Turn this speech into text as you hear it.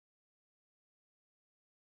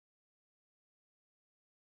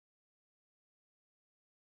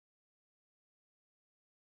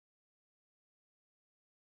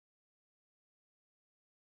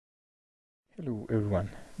Hello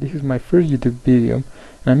everyone, this is my first YouTube video and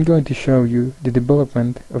I'm going to show you the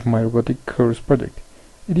development of my robotic course project.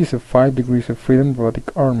 It is a 5 degrees of freedom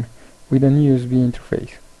robotic arm with an USB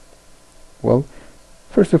interface. Well,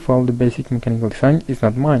 first of all, the basic mechanical design is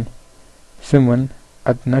not mine. Someone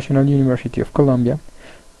at National University of Colombia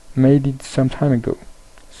made it some time ago,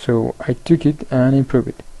 so I took it and improved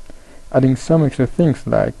it, adding some extra things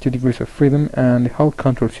like 2 degrees of freedom and the Hall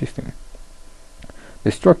control system.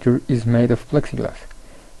 The structure is made of plexiglass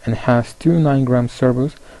and has 2 9-gram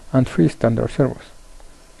servos and 3 standard servos.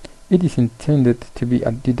 It is intended to be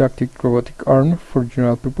a didactic robotic arm for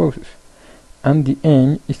general purposes, and the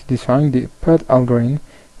aim is to design the path algorithm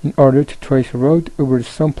in order to trace a road over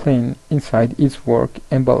some plane inside its work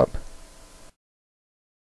envelope.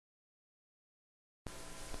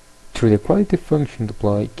 Through the quality function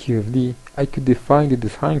deploy QFD, I could define the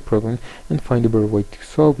design problem and find a better way to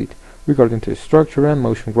solve it regarding to the structure and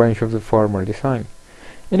motion range of the former design.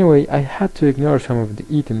 Anyway, I had to ignore some of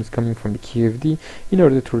the items coming from the QFD in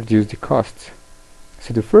order to reduce the costs.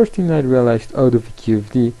 So the first thing I realized out of the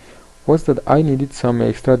QFD was that I needed some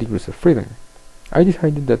extra degrees of freedom. I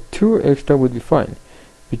decided that 2 extra would be fine,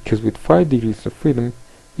 because with 5 degrees of freedom,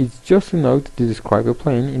 it's just enough to describe a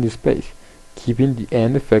plane in the space, keeping the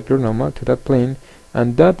end effector normal to that plane,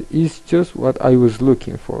 and that is just what I was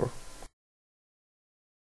looking for.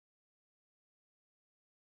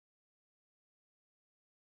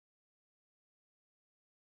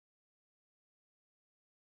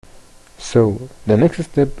 So, the next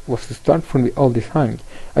step was to start from the old design.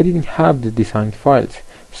 I didn't have the design files,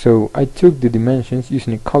 so I took the dimensions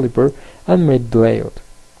using a caliper and made the layout.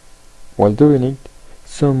 While doing it,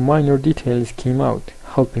 some minor details came out,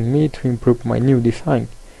 helping me to improve my new design.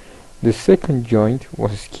 The second joint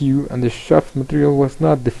was askew and the shaft material was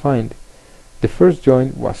not defined. The first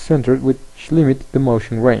joint was centered, which limited the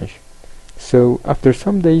motion range. So, after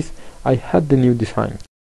some days, I had the new design.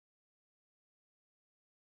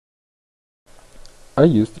 I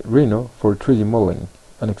used Rhino for 3D modeling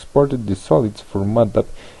and exported the solids for MATLAB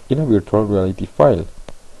in a virtual reality file,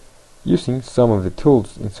 using some of the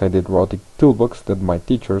tools inside the robotic toolbox that my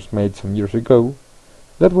teachers made some years ago.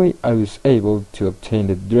 That way I was able to obtain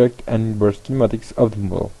the direct and inverse kinematics of the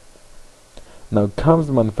model. Now comes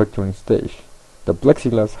the manufacturing stage. The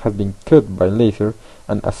plexiglass has been cut by laser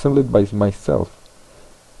and assembled by myself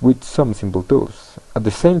with some simple tools. At the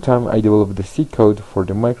same time, I developed the C code for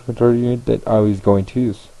the microcontroller unit that I was going to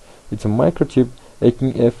use. It's a microchip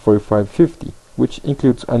F4550, which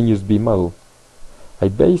includes an USB module. I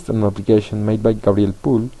based on an application made by Gabriel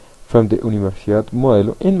Pool from the Universidad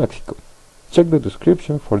Modelo in Mexico. Check the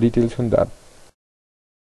description for details on that.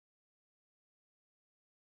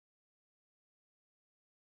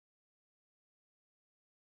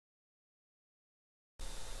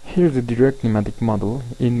 Here's the direct kinematic model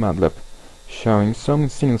in MATLAB, showing some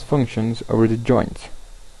sinus functions over the joints.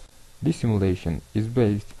 This simulation is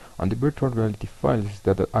based on the virtual reality files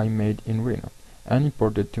that I made in Rhino and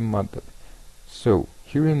imported to MATLAB. So,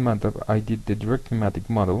 here in MATLAB I did the direct kinematic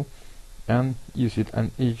model and used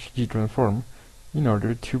an HG transform in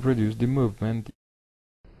order to produce the movement.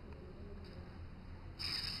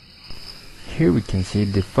 Here we can see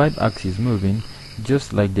the 5 axes moving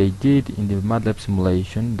just like they did in the MATLAB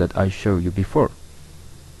simulation that I showed you before.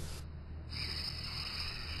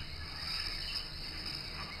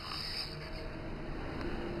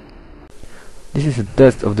 This is a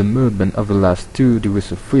test of the movement of the last 2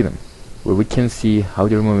 degrees of freedom, where we can see how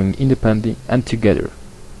they're moving independently and together.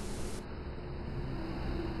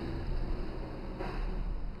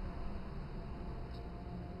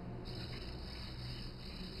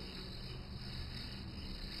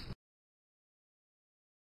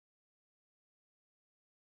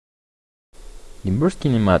 Inverse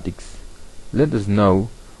kinematics let us know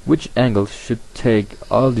which angles should take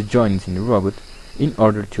all the joints in the robot in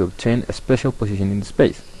order to obtain a special position in the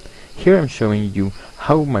space. Here I'm showing you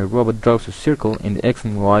how my robot draws a circle in the X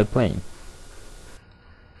and Y plane.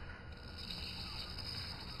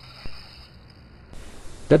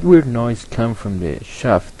 That weird noise comes from the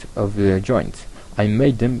shaft of the joints. I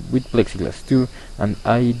made them with plexiglass too, and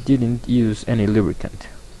I didn't use any lubricant.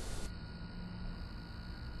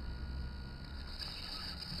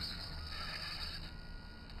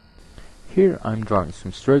 Here I'm drawing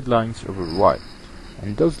some straight lines over Y,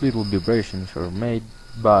 and those little vibrations are made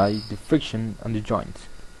by the friction on the joints.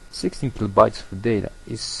 16 kilobytes of data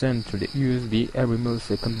is sent to the USB every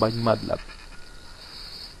millisecond by MATLAB.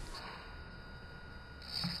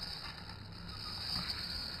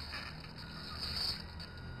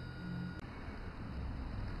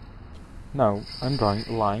 Now I'm drawing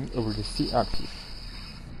a line over the C-axis.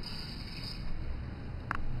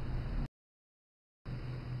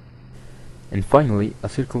 and finally a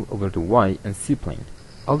circle over the Y and Z plane.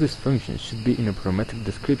 All these functions should be in a parametric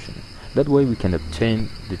description. That way we can obtain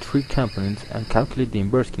the three components and calculate the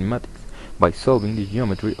inverse kinematics by solving the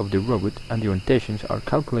geometry of the robot, and the orientations are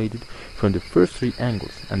calculated from the first three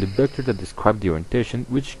angles and the vector that describe the orientation,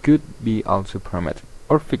 which could be also parametric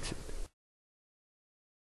or fixed.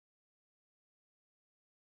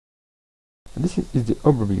 This is the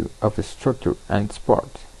overview of the structure and its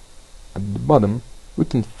parts. At the bottom we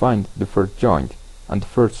can find the first joint and the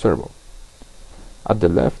first servo. At the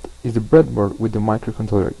left is the breadboard with the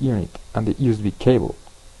microcontroller unit and the USB cable.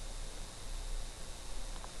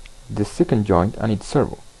 The second joint and its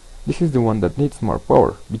servo. This is the one that needs more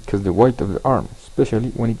power because the weight of the arm, especially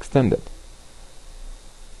when extended.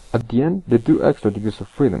 At the end, the two extra degrees of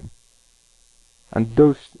freedom and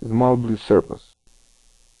those small blue servos.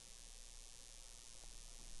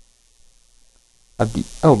 At the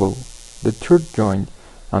elbow, the third joint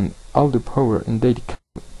and all the power and data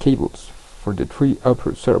cables for the three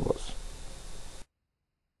upper servos.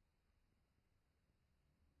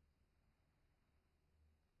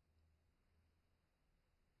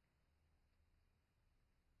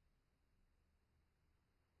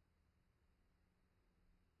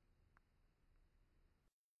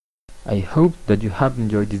 I hope that you have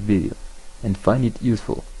enjoyed this video and find it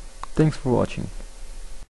useful. Thanks for watching.